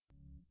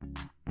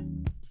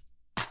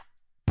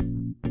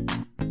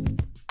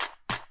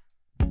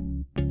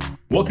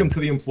Welcome to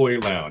the Employee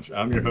Lounge.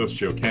 I'm your host,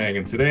 Joe Kang,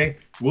 and today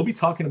we'll be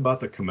talking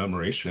about the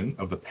commemoration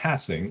of the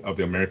passing of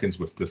the Americans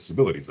with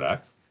Disabilities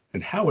Act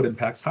and how it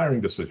impacts hiring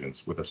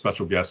decisions with our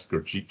special guests,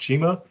 Gurjeet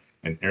Chima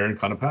and Aaron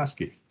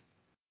Konopaski.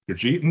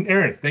 Gurjeet and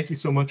Aaron, thank you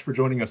so much for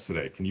joining us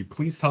today. Can you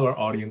please tell our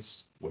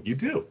audience what you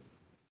do?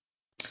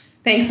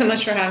 Thanks so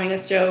much for having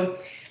us, Joe.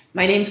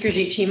 My name is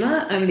Gurjeet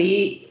Chima. I'm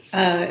the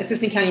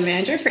Assistant County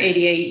Manager for ADA,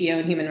 EEO,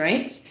 and Human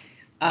Rights.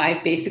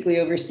 I basically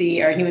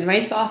oversee our Human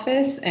Rights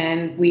Office,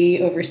 and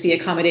we oversee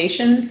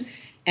accommodations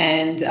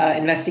and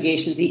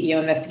investigations, EEO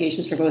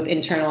investigations for both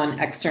internal and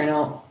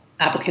external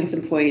applicants,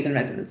 employees, and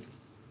residents.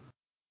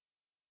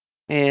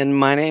 And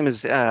my name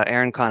is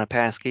Aaron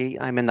Konopaski.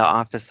 I'm in the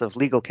Office of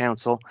Legal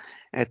Counsel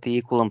at the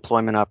Equal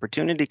Employment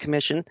Opportunity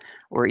Commission,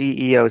 or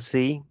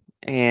EEOC.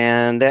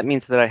 And that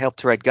means that I help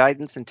to write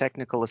guidance and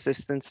technical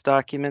assistance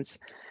documents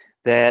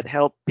that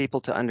help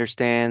people to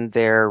understand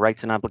their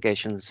rights and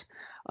obligations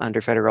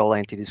under federal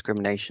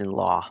anti-discrimination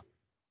law.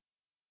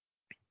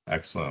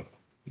 Excellent.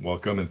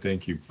 Welcome and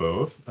thank you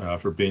both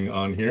for being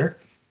on here.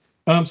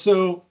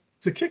 So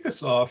to kick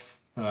us off,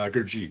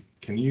 Gurjeet,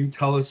 can you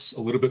tell us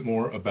a little bit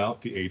more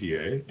about the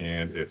ADA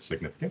and its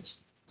significance?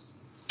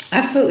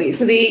 Absolutely.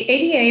 So the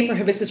ADA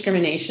prohibits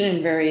discrimination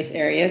in various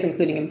areas,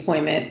 including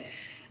employment,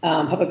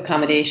 public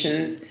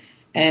accommodations,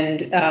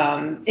 and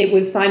it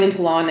was signed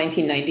into law in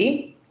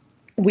 1990.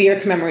 We are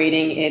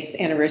commemorating its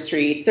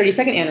anniversary, its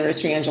 32nd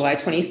anniversary on July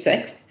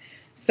 26th.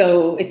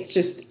 So it's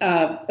just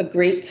a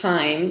great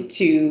time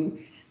to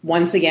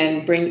once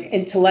again bring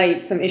into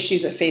light some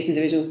issues that face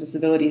individuals with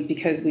disabilities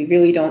because we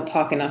really don't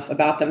talk enough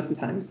about them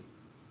sometimes.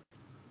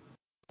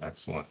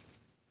 Excellent.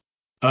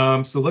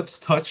 So let's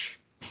touch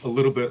a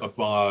little bit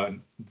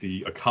upon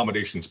the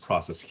accommodations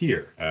process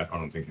here at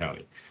Arlington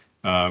County.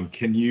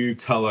 Can you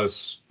tell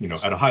us,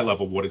 at a high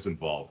level, what is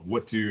involved?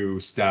 What do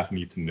staff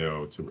need to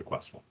know to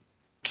request one?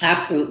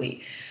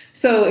 Absolutely.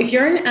 So if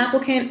you're an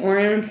applicant or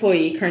an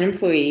employee, current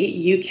employee,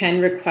 you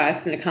can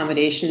request an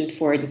accommodation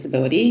for a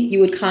disability. You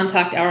would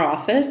contact our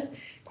office.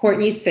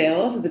 Courtney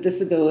Sales is the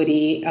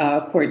Disability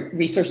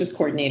Resources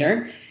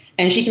Coordinator,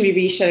 and she can be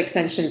reached at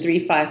extension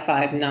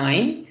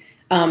 3559.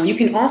 You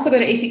can also go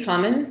to AC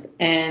Commons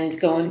and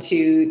go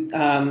into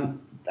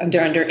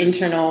under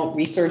Internal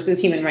Resources,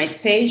 Human Rights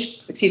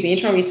page,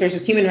 Internal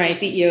Resources, Human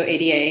Rights, EEO,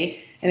 ADA,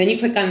 and then you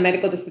click on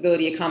Medical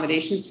Disability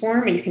Accommodations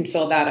form and you can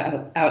fill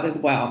that out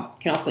as well.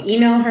 You can also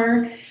email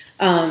her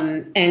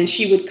and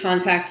she would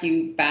contact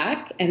you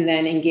back and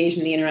then engage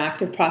in the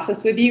interactive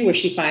process with you where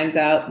she finds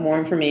out more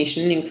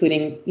information,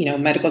 including,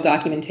 medical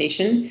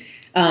documentation.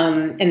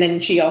 And then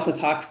she also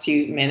talks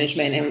to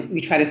management and we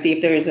try to see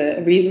if there's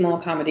a reasonable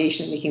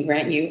accommodation we can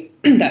grant you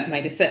that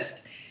might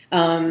assist.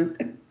 A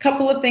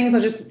couple of things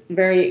I'll just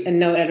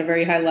note at a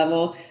very high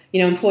level.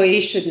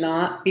 Employees should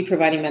not be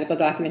providing medical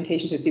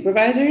documentation to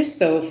supervisors.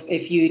 So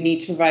if you need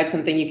to provide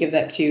something, you give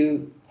that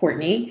to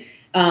Courtney.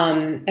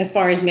 As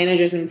far as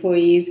managers and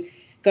employees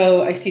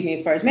go,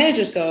 employees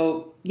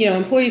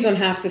don't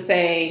have to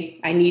say,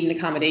 I need an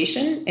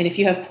accommodation. And if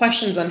you have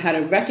questions on how to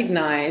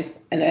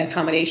recognize an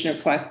accommodation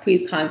request,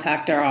 please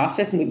contact our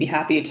office and we'd be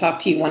happy to talk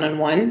to you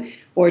one-on-one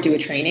or do a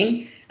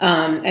training.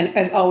 And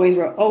as always,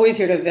 we're always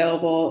here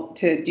available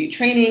to do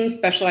trainings,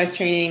 specialized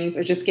trainings,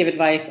 or just give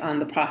advice on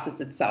the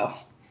process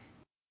itself.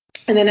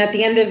 And then at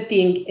the end of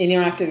the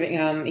interactive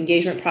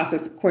engagement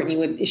process, Courtney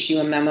would issue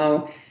a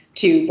memo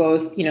to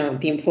both,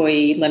 the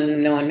employee, letting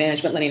them know, and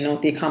management, letting them know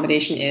what the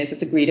accommodation is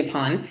that's agreed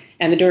upon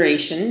and the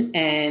duration.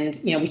 And,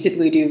 we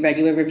typically do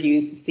regular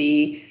reviews to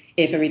see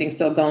if everything's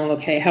still going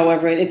okay.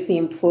 However, it's the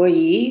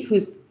employee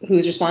whose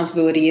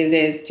responsibility it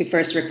is to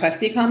first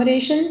request the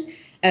accommodation,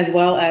 as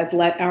well as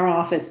let our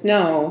office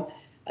know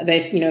that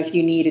if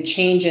you need a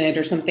change in it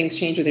or something's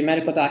changed with your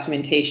medical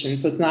documentation.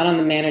 So it's not on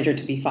the manager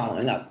to be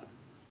following up.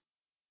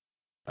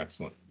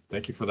 Excellent.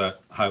 Thank you for that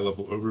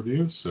high-level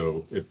overview.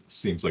 So it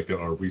seems like there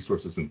are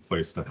resources in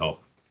place to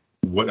help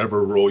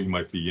whatever role you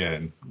might be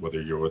in, whether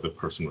you're the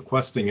person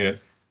requesting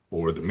it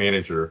or the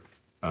manager,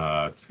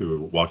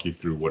 to walk you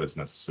through what is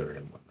necessary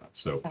and whatnot.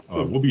 So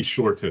we'll be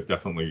sure to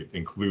definitely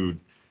include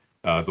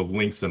the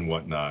links and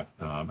whatnot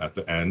at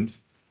the end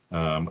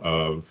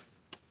of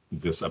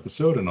this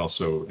episode and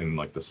also in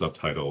the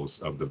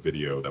subtitles of the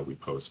video that we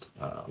post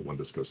when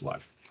this goes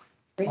live.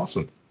 Great.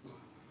 Awesome.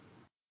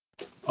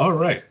 All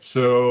right,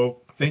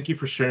 so thank you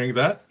for sharing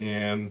that,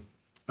 and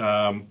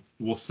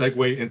we'll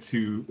segue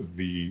into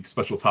the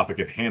special topic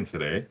at hand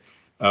today.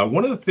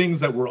 One of the things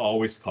that we're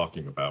always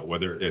talking about,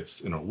 whether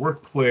it's in a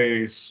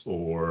workplace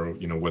or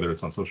whether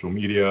it's on social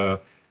media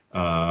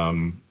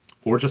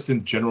or just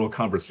in general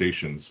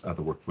conversations at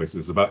the workplace,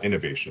 is about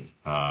innovation,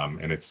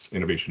 and it's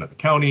innovation at the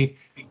county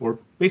or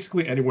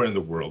basically anywhere in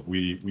the world.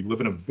 We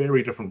live in a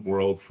very different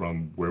world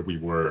from where we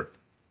were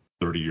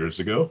 30 years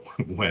ago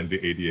when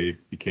the ADA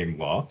became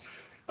law.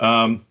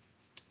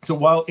 So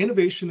while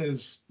innovation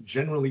is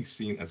generally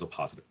seen as a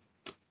positive,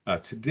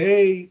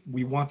 today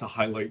we want to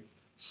highlight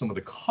some of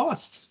the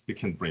costs it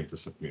can bring to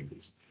some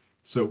communities.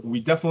 So we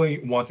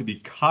definitely want to be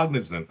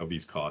cognizant of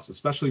these costs,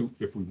 especially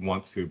if we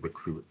want to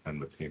recruit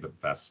and retain the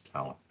best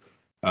talent.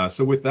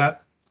 So with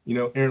that,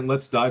 Aaron,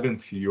 let's dive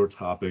into your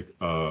topic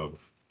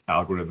of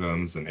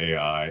algorithms and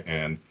AI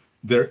and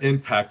their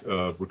impact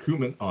of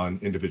recruitment on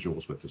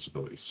individuals with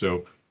disabilities.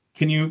 So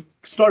can you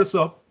start us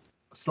off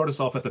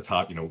at the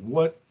top?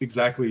 What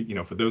exactly,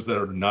 for those that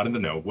are not in the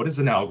know, what is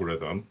an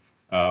algorithm?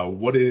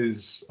 What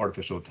is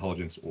artificial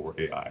intelligence or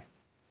AI?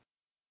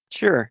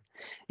 Sure.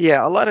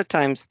 Yeah, a lot of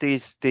times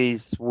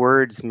these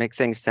words make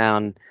things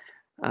sound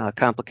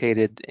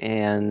complicated,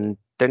 and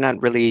they're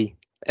not really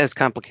as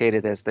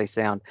complicated as they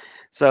sound.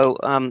 So,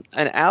 an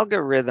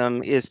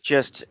algorithm is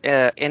just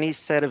any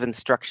set of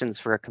instructions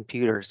for a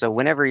computer. So,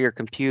 whenever your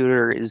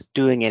computer is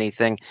doing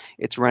anything,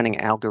 it's running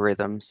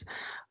algorithms.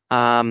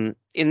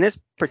 In this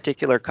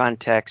particular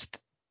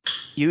context,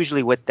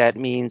 usually what that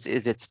means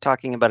is it's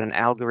talking about an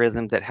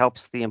algorithm that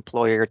helps the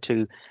employer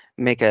to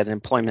make an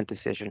employment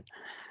decision.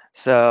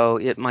 So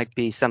it might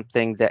be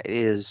something that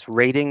is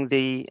rating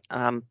the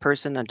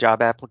person, a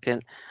job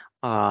applicant,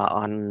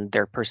 on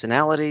their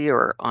personality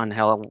or on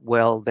how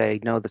well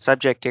they know the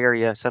subject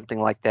area, something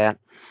like that.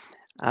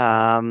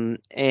 And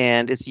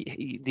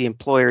the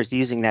employer is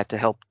using that to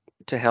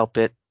help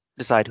it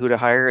decide who to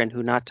hire and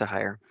who not to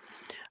hire.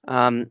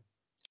 Um,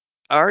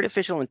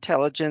 Artificial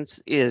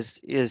intelligence is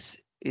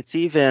it's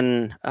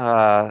even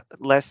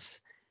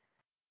less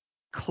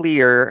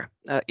clear.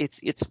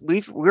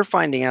 We're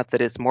finding out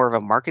that it's more of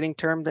a marketing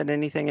term than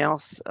anything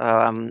else.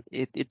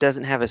 It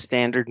doesn't have a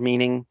standard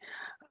meaning.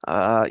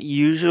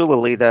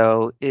 Usually,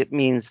 though, it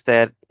means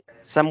that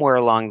somewhere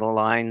along the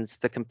lines,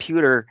 the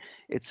computer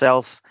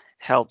itself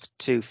helped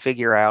to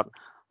figure out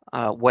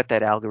what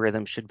that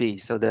algorithm should be.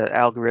 So the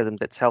algorithm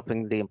that's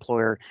helping the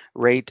employer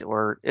rate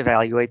or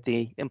evaluate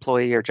the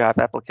employee or job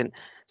applicant,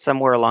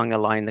 somewhere along the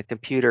line, the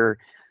computer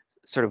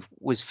sort of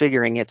was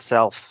figuring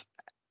itself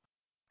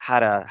how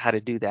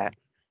to do that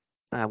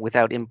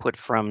without input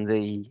from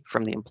the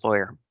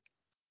employer.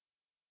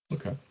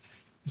 Okay.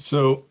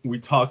 So we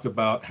talked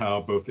about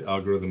how both the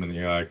algorithm and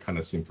the AI kind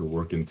of seem to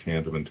work in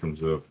tandem in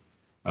terms of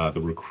the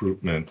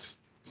recruitment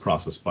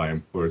process by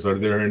employers. Are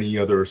there any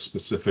other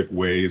specific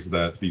ways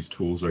that these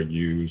tools are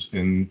used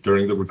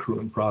during the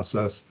recruitment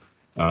process?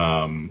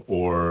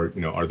 Or,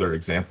 are there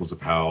examples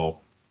of how,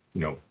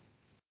 you know,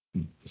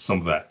 some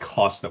of that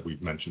cost that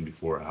we've mentioned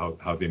before,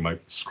 how they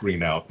might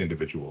screen out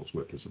individuals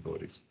with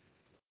disabilities?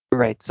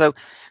 Right. So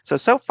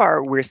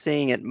far we're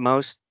seeing it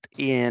most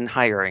in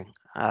hiring,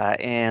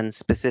 and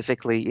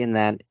specifically in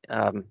that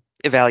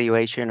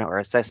evaluation or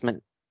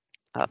assessment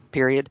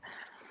period.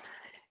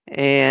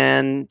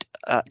 And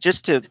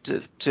just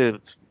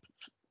to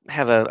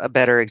have a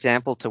better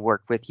example to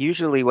work with,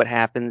 usually what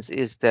happens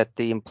is that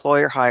the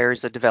employer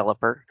hires a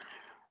developer,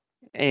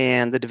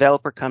 and the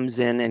developer comes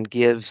in and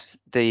gives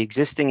the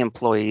existing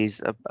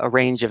employees a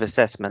range of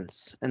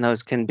assessments, and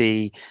those can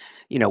be,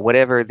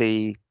 whatever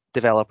the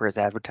developer is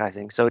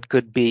advertising. So it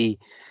could be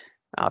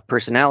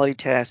personality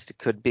tests, it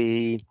could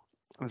be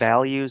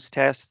values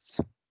tests,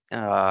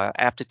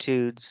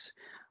 aptitudes,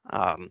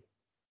 um,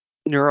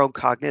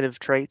 neurocognitive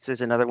traits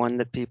is another one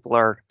that people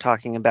are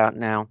talking about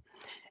now.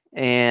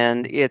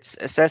 And it's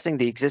assessing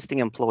the existing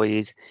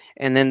employees,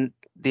 and then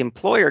the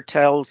employer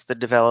tells the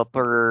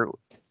developer,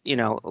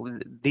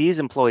 these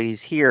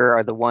employees here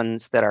are the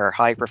ones that are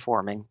high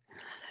performing,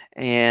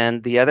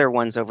 and the other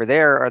ones over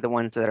there are the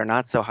ones that are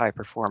not so high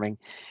performing.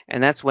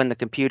 And that's when the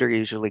computer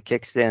usually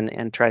kicks in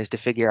and tries to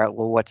figure out,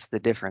 well, what's the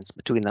difference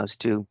between those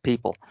two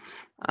people?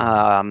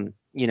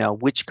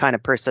 Which kind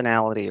of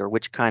personality or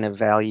which kind of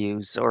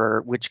values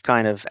or which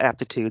kind of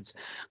aptitudes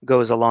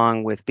goes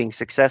along with being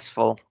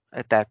successful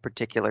at that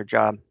particular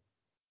job.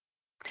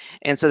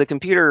 And so the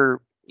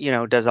computer,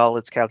 does all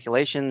its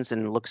calculations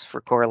and looks for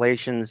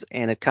correlations,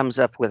 and it comes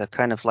up with a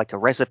kind of like a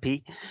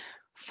recipe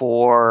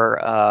for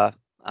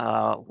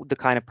the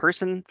kind of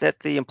person that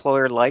the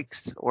employer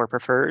likes or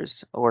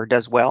prefers or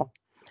does well.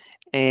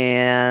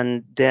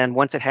 And then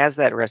once it has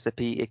that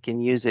recipe, it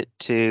can use it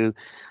to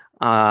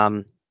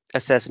um,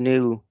 assess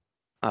new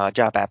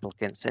job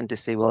applicants and to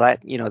see, well,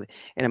 and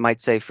it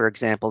might say, for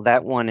example,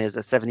 that one is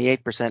a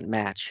 78%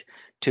 match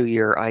to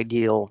your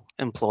ideal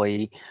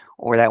employee,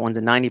 or that one's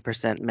a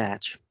 90%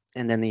 match.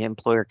 And then the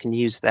employer can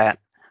use that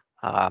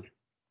uh,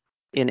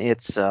 in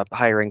its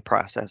hiring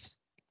process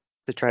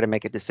to try to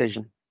make a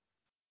decision.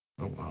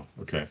 Oh, wow.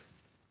 Okay.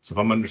 So if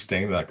I'm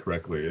understanding that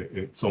correctly,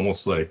 it's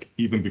almost like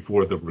even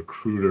before the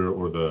recruiter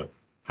or the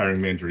hiring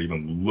manager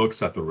even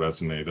looks at the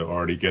resume, they're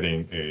already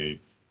getting a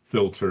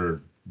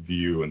filtered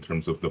view in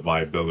terms of the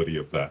viability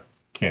of that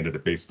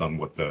candidate based on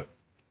what the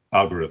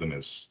algorithm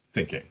is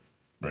thinking,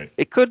 right?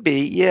 It could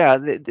be, yeah.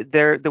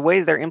 The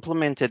way they're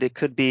implemented, it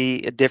could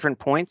be at different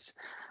points.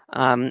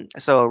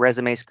 So a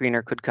resume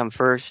screener could come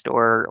first,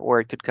 or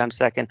it could come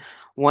second.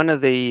 One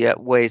of the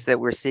ways that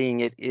we're seeing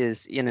it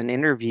is in an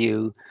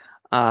interview,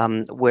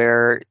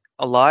 where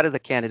a lot of the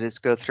candidates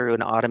go through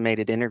an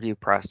automated interview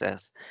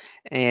process,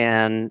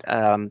 and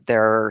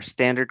there are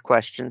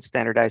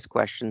standardized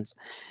questions,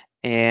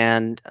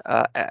 and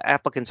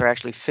applicants are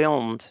actually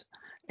filmed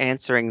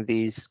answering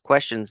these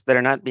questions that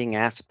are not being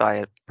asked by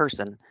a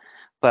person.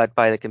 but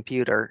by the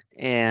computer.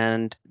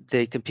 And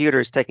the computer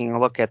is taking a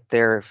look at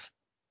their,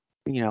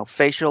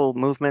 facial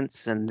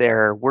movements and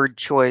their word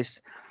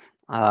choice,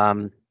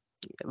 um,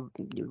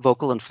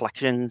 vocal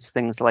inflections,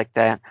 things like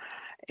that.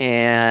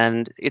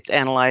 And it's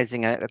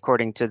analyzing it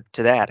according to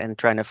that and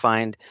trying to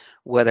find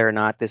whether or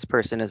not this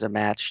person is a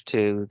match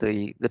to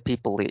the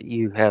people that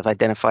you have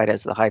identified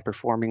as the high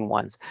performing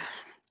ones.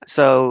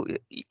 So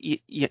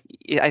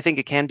I think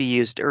it can be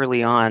used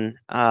early on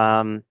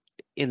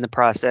in the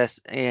process,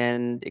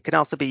 and it can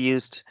also be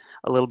used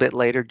a little bit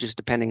later, just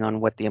depending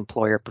on what the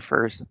employer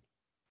prefers.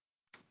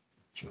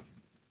 Sure.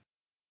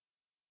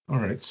 All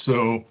right.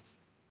 So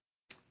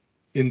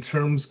in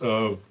terms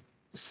of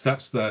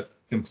steps that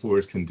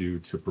employers can do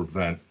to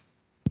prevent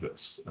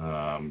this,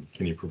 can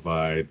you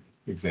provide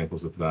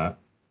examples of that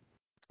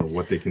or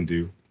what they can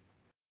do?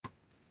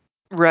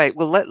 Right.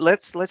 Well,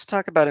 let's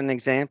talk about an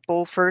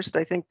example first,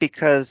 I think,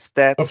 because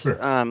that's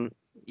sure.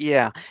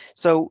 yeah.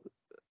 So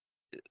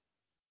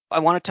I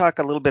want to talk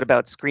a little bit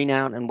about screen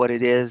out and what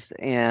it is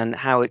and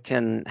how it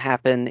can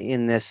happen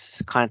in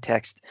this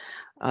context,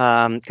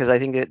 because I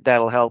think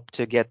that'll help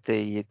to get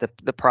the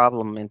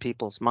problem in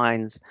people's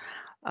minds.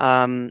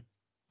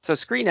 So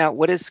screen out,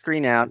 what is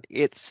screen out?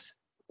 It's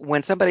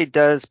when somebody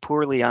does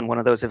poorly on one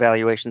of those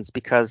evaluations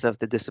because of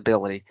the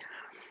disability.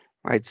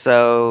 Right,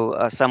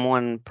 so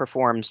someone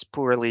performs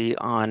poorly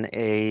on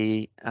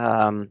a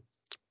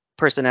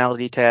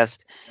personality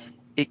test.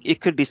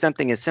 It could be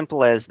something as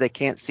simple as they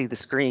can't see the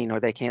screen or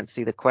they can't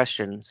see the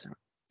questions,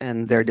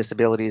 and their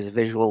disability is a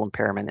visual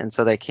impairment, and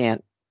so they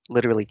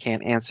literally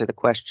can't answer the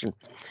question.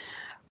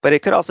 But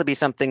it could also be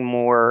something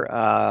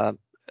more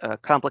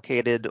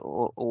complicated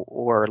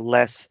or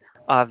less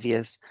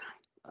obvious,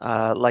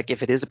 like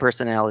if it is a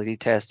personality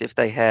test, if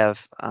they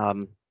have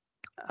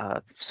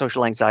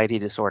social anxiety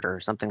disorder or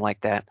something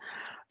like that.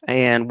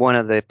 And one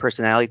of the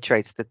personality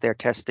traits that they're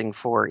testing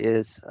for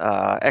is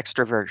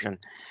extroversion.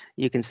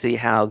 You can see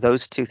how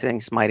those two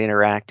things might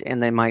interact,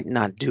 and they might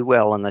not do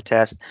well on the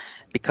test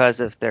because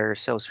of their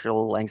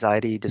social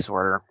anxiety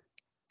disorder.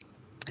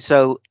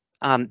 So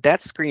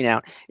that's screen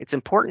out. It's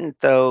important,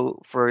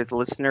 though, for the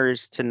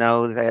listeners to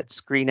know that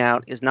screen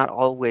out is not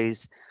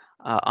always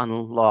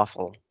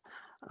unlawful.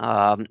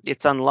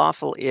 It's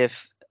unlawful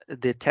if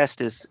the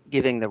test is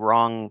giving the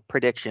wrong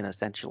prediction,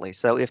 essentially.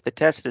 So if the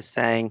test is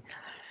saying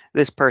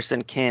this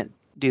person can't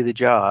do the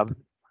job,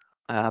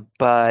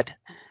 but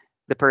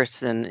the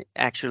person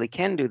actually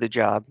can do the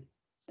job.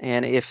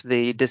 And if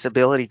the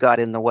disability got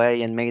in the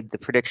way and made the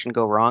prediction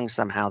go wrong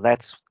somehow,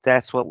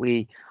 that's what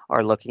we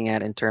are looking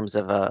at in terms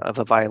of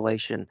a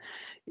violation,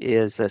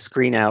 is a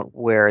screen out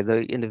where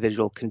the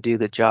individual can do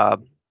the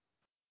job.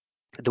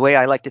 The way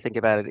I like to think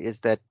about it is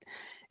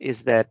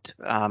that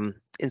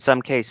in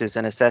some cases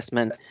an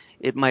assessment,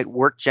 it might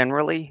work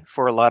generally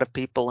for a lot of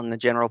people in the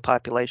general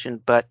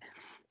population, but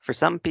for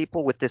some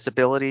people with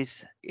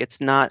disabilities,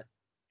 it's not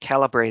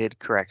calibrated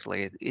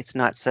correctly. It's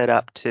not set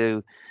up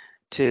to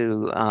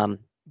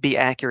be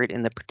accurate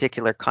in the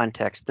particular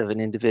context of an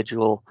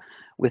individual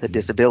with a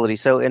disability.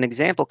 So an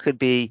example could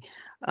be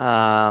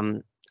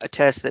a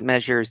test that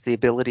measures the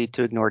ability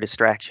to ignore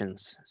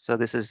distractions. So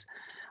this is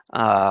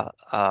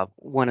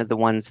one of the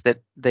ones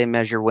that they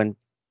measure when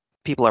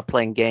people are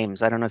playing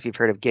games. I don't know if you've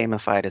heard of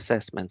gamified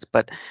assessments,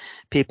 but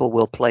people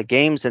will play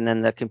games and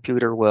then the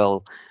computer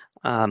will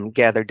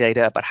gather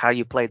data about how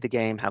you played the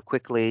game, how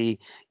quickly,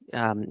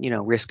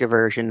 risk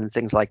aversion and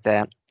things like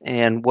that.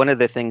 And one of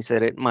the things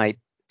that it might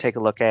take a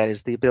look at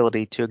is the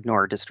ability to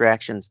ignore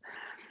distractions.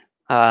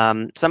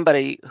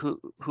 Somebody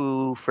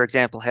who, for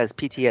example, has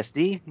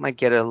PTSD might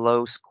get a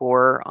low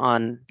score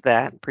on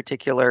that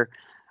particular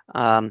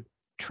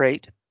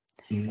trait.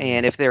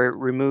 And if they're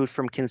removed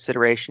from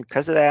consideration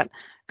because of that,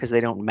 because they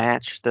don't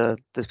match the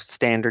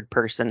standard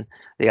person,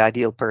 the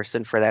ideal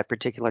person for that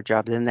particular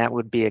job, then that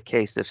would be a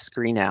case of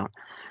screen out.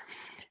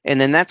 And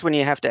then that's when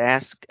you have to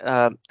ask,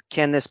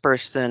 can this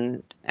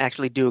person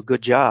actually do a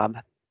good job?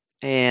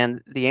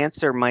 And the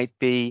answer might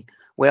be,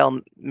 well,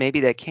 maybe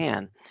they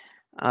can.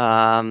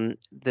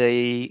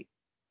 The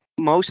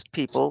most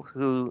people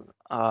who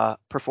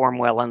perform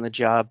well on the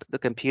job, the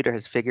computer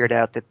has figured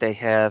out that they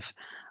have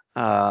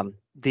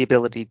the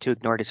ability to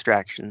ignore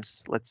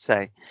distractions, let's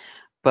say.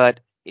 But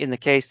in the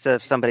case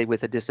of somebody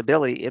with a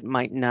disability, it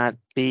might not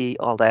be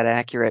all that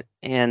accurate.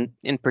 And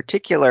in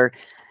particular,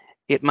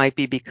 it might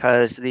be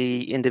because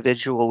the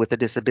individual with a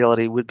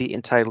disability would be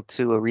entitled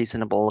to a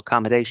reasonable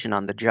accommodation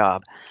on the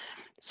job.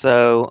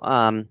 So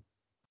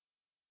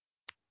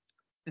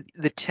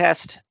the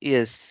test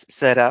is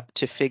set up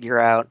to figure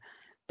out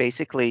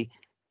basically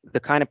the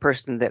kind of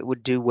person that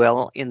would do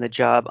well in the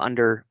job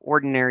under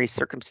ordinary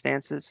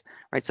circumstances,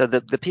 right? So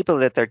the people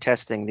that they're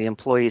testing, the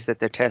employees that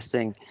they're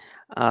testing,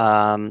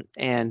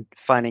 and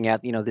finding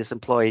out, this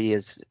employee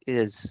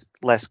is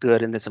less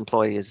good and this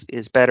employee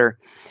is better.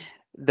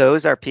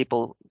 Those are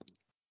people,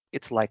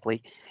 it's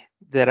likely,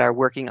 that are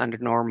working under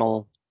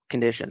normal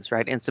conditions,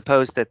 right? And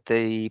suppose that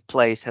the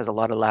place has a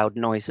lot of loud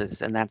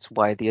noises, and that's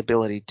why the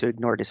ability to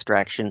ignore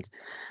distractions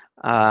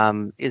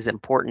is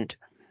important.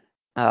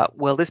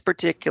 Well, this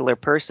particular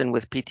person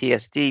with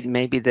PTSD,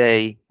 maybe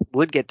they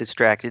would get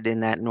distracted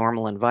in that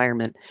normal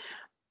environment.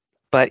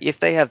 But if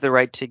they have the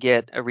right to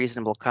get a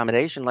reasonable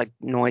accommodation, like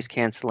noise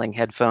canceling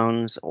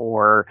headphones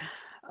or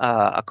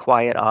a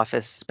quiet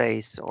office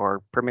space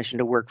or permission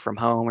to work from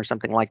home or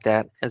something like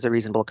that as a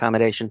reasonable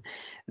accommodation,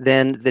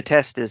 then the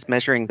test is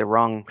measuring the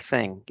wrong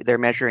thing. They're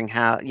measuring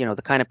how,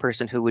 the kind of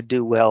person who would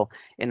do well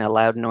in a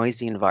loud,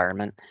 noisy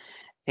environment.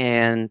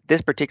 And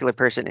this particular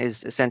person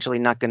is essentially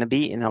not going to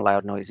be in a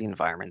loud, noisy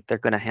environment. They're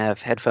going to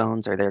have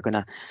headphones, or they're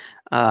going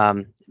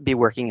to be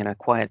working in a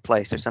quiet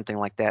place or something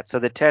like that. So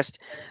the test,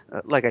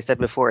 like I said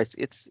before,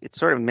 it's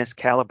sort of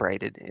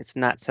miscalibrated. It's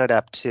not set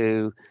up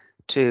to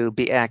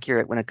be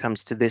accurate when it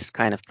comes to this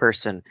kind of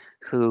person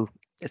who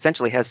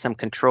essentially has some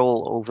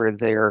control over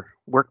their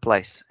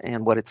workplace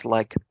and what it's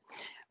like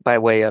by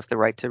way of the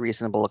right to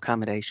reasonable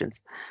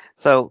accommodations.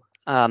 So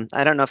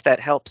I don't know if that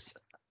helps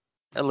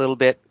a little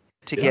bit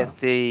to Yeah. get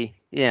the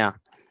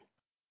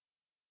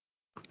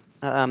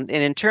and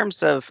in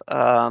terms of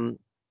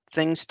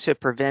things to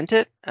prevent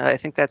it, I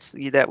think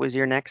that was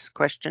your next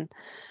question.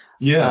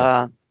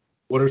 Yeah.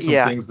 What are some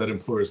Yeah, things that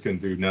employers can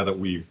do now that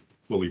we've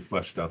fully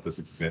fleshed out this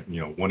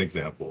one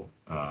example?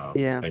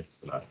 yeah. Thank you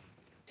for that.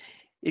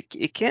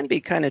 It can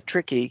be kind of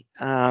tricky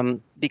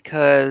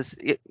because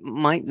it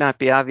might not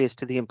be obvious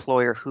to the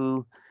employer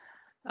who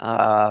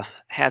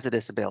has a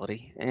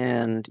disability,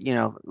 and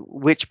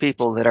which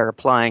people that are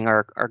applying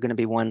are going to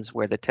be ones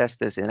where the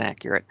test is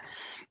inaccurate.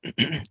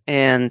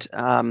 And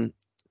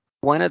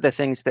one of the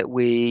things that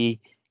we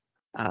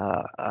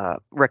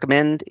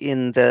recommend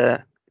in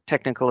the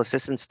technical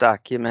assistance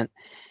document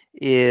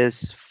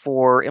is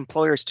for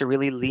employers to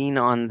really lean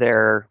on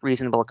their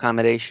reasonable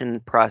accommodation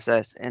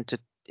process and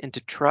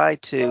to try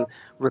to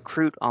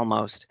recruit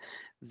almost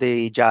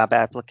the job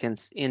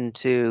applicants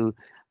into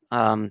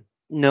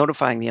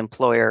notifying the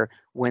employer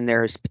when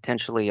there's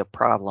potentially a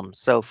problem.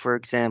 So, for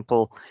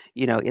example,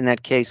 in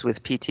that case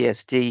with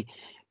PTSD,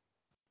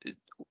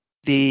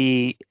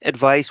 the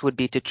advice would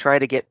be to try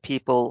to get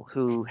people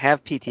who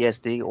have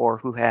PTSD or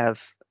who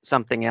have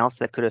something else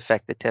that could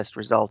affect the test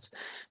results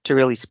to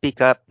really speak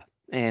up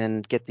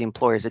and get the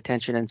employer's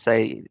attention and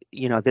say,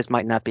 this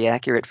might not be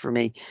accurate for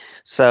me,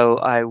 so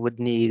I would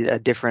need a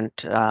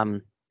different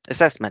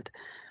assessment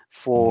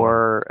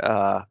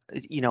for,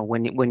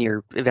 when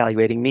you're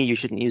evaluating me, you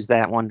shouldn't use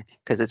that one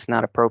because it's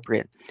not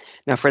appropriate.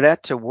 Now, for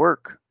that to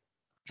work,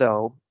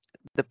 though,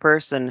 the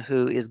person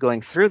who is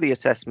going through the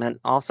assessment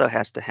also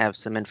has to have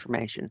some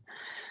information.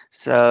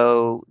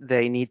 So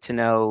they need to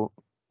know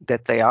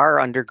that they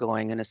are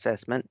undergoing an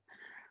assessment,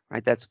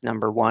 right? That's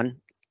number one.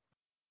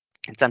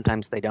 And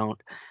sometimes they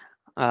don't.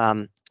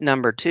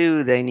 Number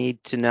two, they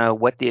need to know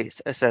what the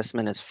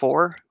assessment is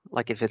for.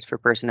 Like if it's for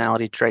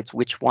personality traits,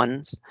 which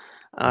ones?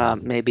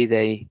 Maybe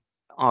they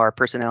are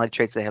personality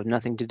traits that have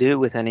nothing to do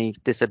with any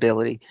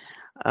disability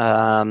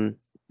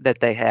that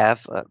they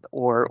have,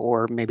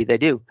 or maybe they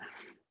do.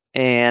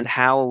 And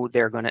how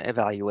they're going to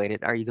evaluate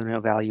it. Are you going to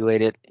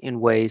evaluate it in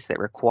ways that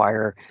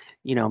require,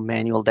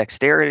 manual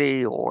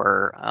dexterity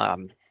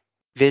or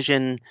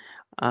vision,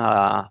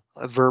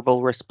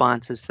 verbal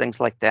responses, things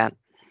like that?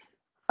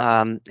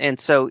 And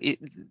so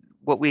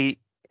what we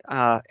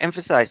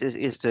emphasize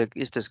is to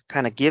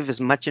kind of give as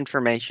much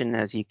information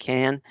as you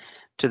can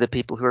to the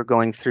people who are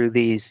going through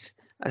these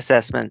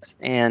assessments,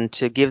 and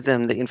to give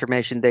them the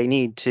information they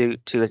need to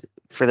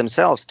for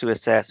themselves to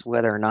assess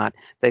whether or not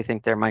they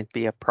think there might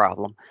be a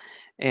problem.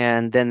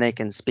 And then they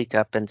can speak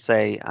up and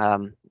say,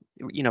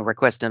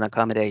 request an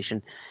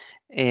accommodation,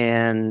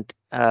 and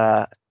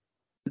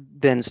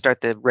then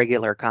start the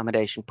regular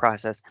accommodation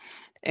process.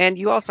 And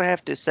you also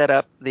have to set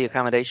up the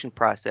accommodation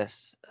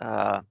process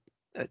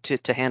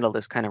to handle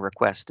this kind of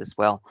request as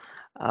well.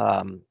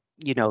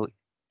 You know,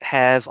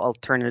 have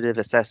alternative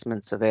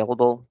assessments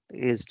available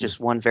is just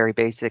one very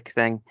basic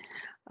thing.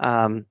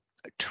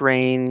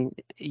 Train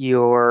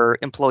your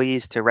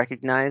employees to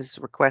recognize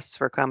requests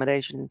for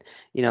accommodation.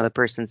 The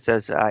person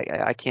says,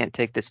 I can't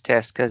take this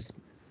test because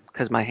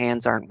my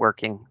hands aren't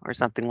working or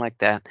something like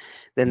that.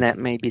 Then that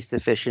may be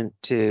sufficient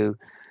to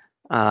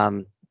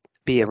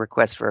be a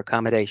request for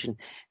accommodation.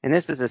 And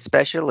this is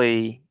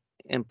especially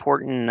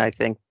important, I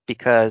think,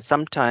 because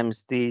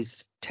sometimes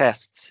these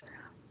tests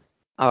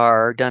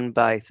are done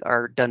by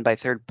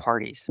third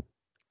parties.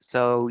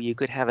 So you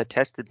could have a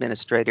test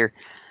administrator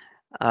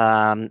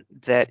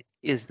that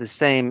is the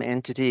same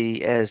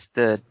entity as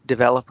the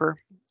developer.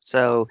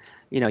 So,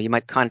 you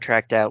might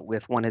contract out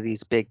with one of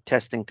these big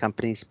testing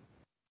companies,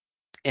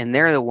 and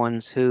they're the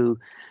ones who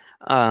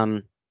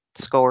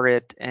score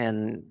it,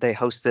 and they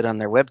host it on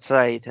their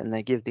website, and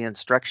they give the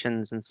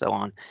instructions and so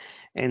on.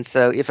 And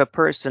so if a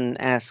person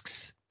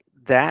asks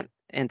that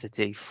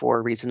entity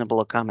for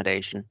reasonable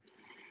accommodation,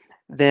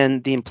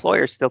 then the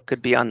employer still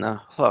could be on the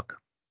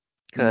hook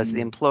because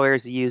the employer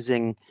is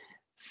using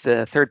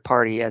the third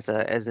party as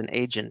an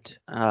agent,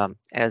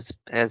 as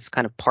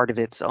kind of part of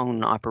its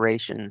own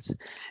operations.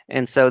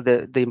 And so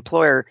the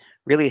employer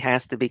really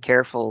has to be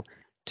careful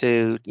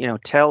to,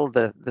 tell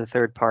the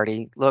third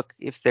party, look,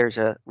 if there's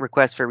a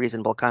request for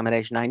reasonable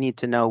accommodation, I need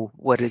to know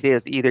what it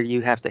is. Either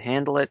you have to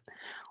handle it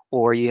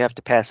or you have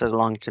to pass it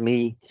along to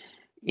me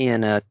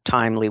in a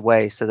timely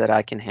way so that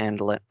I can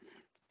handle it.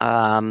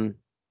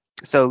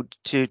 So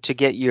to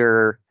get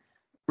your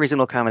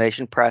reasonable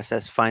accommodation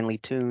process finely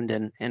tuned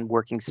and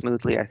working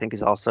smoothly, I think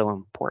is also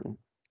important.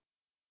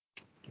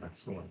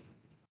 Excellent.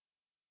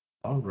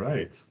 All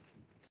right.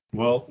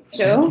 Well,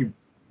 Joe? thank you.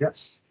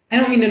 Yes. I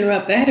don't mean to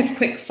interrupt, but I had a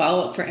quick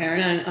follow-up for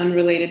Aaron on an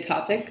unrelated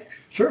topic.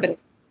 Sure. But,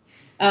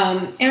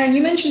 Aaron,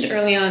 you mentioned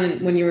early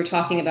on when you were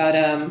talking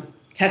about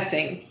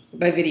testing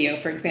by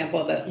video, for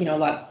example, that, a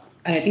lot,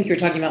 and I think you were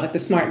talking about like the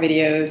smart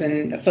videos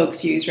and that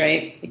folks use,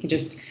 right? You can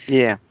just,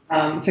 yeah.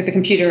 It's like the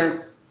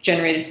computer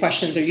generated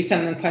questions, or you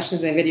send them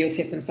questions and they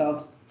videotape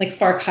themselves, like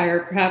Spark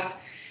Hire, perhaps.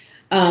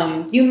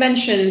 You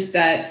mentioned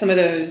that some of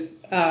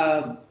those,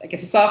 I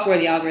guess the software,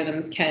 the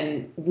algorithms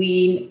can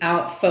weed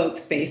out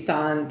folks based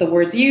on the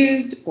words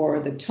used or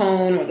the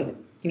tone or the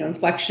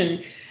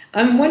inflection.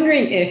 I'm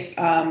wondering if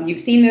you've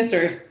seen this,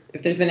 or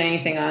if there's been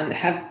anything on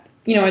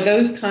are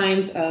those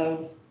kinds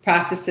of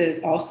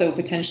practices also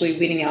potentially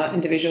weeding out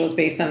individuals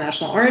based on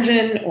national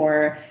origin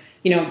or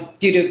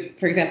due to,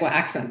 for example,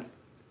 accents?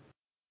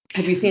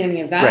 Have you seen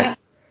any of that?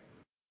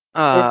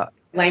 Right.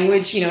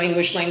 Language,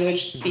 English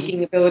language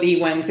speaking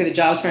ability when, say, the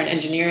job's for an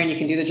engineer and you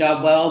can do the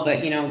job well,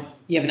 but, you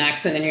have an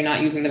accent and you're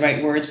not using the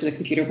right words for the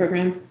computer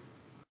program?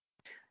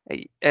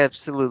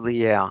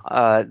 Absolutely, yeah.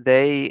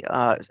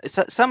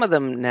 Some of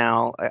them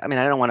now, I mean,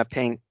 I don't want to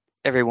paint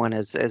everyone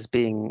as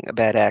being a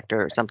bad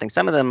actor or something.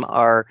 Some of them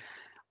are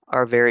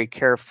very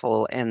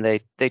careful and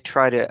they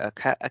try to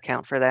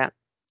account for that.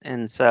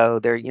 And so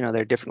there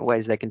are different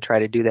ways they can try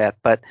to do that.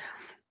 But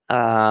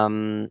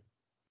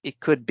it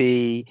could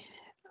be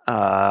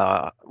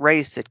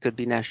race, it could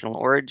be national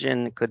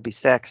origin, it could be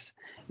sex.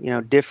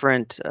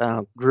 Different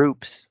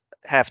groups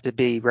have to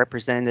be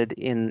represented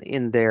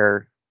in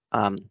their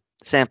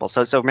sample.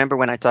 So remember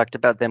when I talked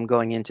about them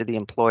going into the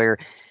employer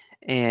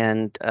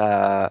and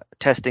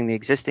testing the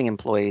existing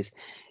employees.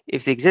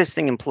 If the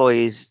existing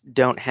employees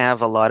don't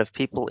have a lot of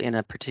people in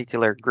a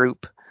particular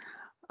group,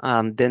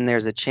 then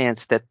there's a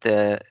chance that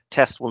the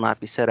test will not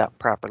be set up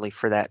properly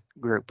for that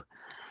group.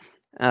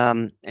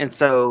 And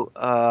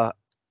so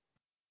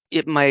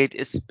it might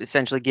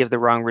essentially give the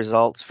wrong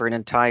results for an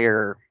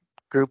entire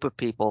group of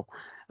people,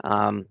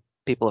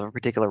 people of a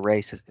particular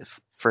race,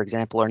 for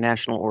example, or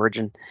national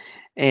origin.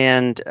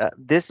 And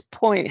this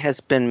point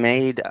has been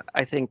made,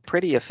 I think,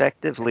 pretty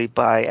effectively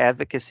by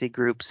advocacy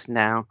groups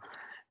now,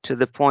 to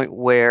the point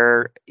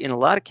where, in a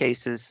lot of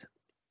cases,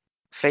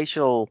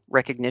 facial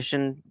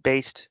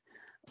recognition-based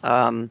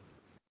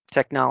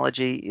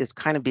technology is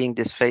kind of being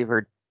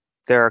disfavored.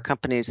 There are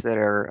companies that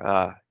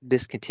are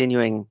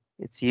discontinuing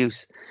its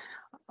use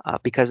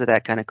because of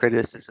that kind of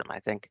criticism, I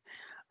think,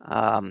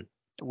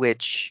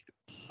 which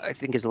I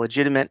think is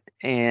legitimate.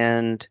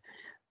 And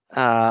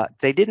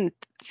they didn't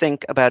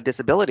think about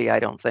disability, I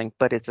don't think,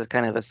 but it's a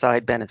kind of a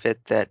side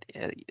benefit that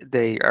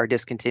they are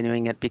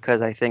discontinuing it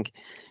because I think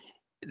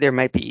there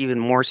might be even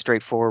more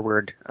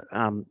straightforward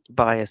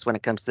bias when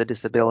it comes to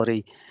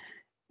disability.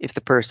 If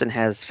the person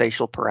has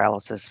facial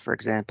paralysis, for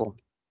example,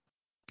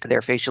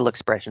 their facial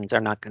expressions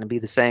are not going to be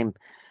the same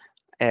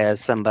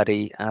as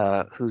somebody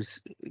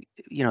who's,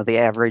 the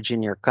average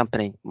in your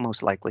company,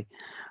 most likely.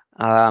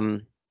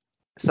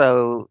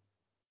 So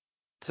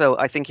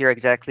I think you're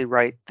exactly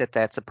right that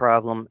that's a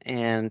problem,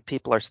 and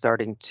people are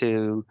starting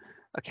to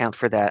account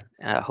for that.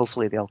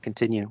 Hopefully, they'll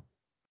continue.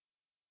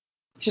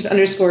 Just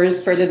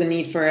underscores further the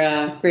need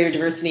for greater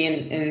diversity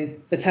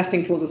in the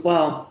testing tools as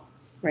well,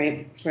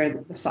 right? For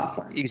the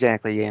software.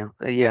 Exactly. Yeah.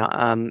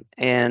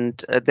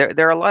 And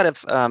there are a lot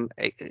of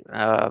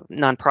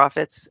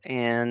nonprofits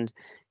and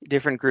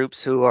different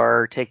groups who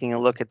are taking a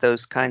look at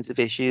those kinds of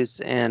issues.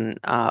 And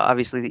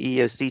obviously, the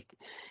EEOC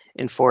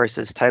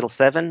enforces Title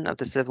VII of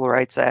the Civil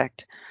Rights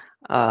Act.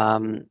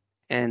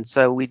 And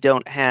so we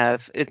don't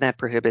have, and that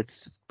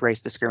prohibits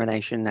race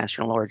discrimination,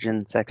 national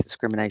origin, sex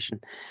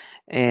discrimination.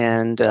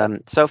 And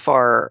so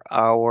far,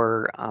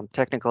 our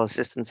technical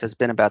assistance has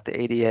been about the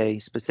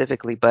ADA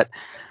specifically, but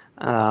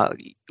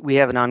we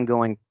have an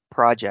ongoing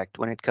project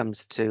when it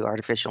comes to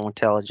artificial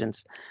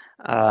intelligence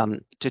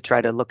to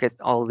try to look at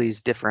all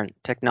these different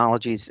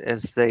technologies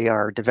as they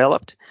are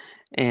developed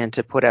and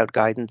to put out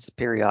guidance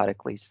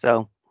periodically.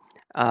 So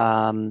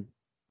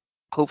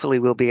hopefully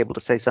we'll be able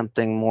to say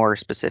something more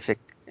specific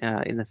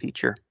in the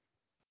future.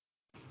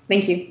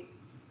 Thank you.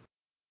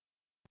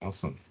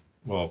 Awesome.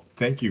 Well,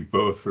 thank you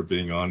both for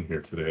being on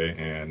here today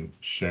and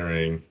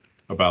sharing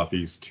about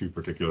these two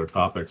particular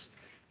topics.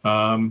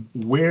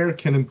 Where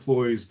can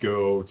employees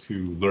go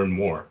to learn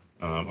more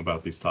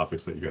about these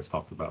topics that you guys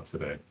talked about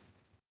today?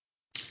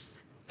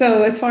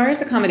 So as far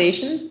as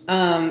accommodations,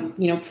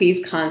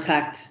 please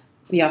contact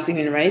the Office of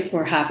Human Rights.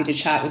 We're happy to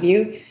chat with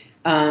you.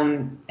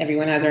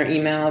 Everyone has our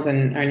emails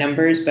and our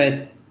numbers,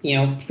 but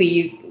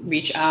please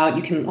reach out.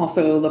 You can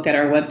also look at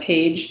our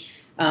webpage,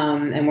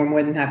 and we're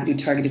more than happy to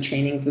do targeted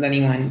trainings with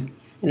anyone.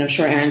 And I'm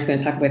sure Aaron's going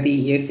to talk about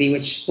the EEOC,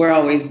 which we're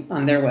always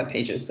on their web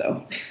pages.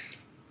 So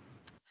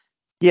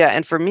Yeah,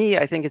 and for me,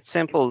 I think it's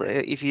simple.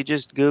 If you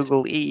just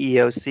Google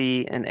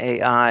EEOC and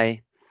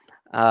AI,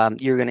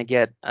 you're going to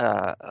get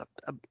a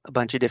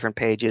bunch of different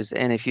pages.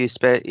 And if you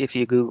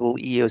Google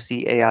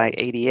EEOC AI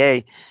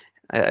ADA,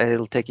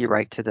 it'll take you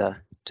right to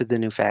the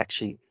new fact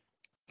sheet.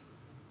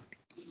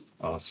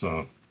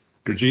 Awesome.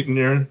 Gurjeet and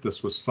Aaron,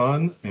 this was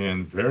fun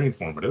and very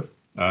informative.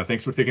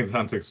 Thanks for taking the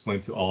time to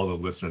explain to all the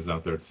listeners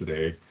out there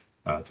today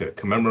to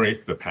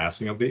commemorate the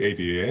passing of the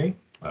ADA,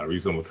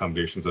 reasonable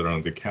accommodations that are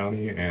in the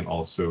county, and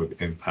also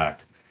the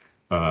impact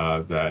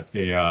that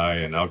AI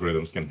and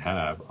algorithms can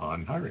have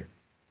on hiring.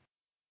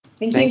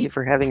 Thank you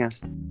for having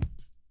us.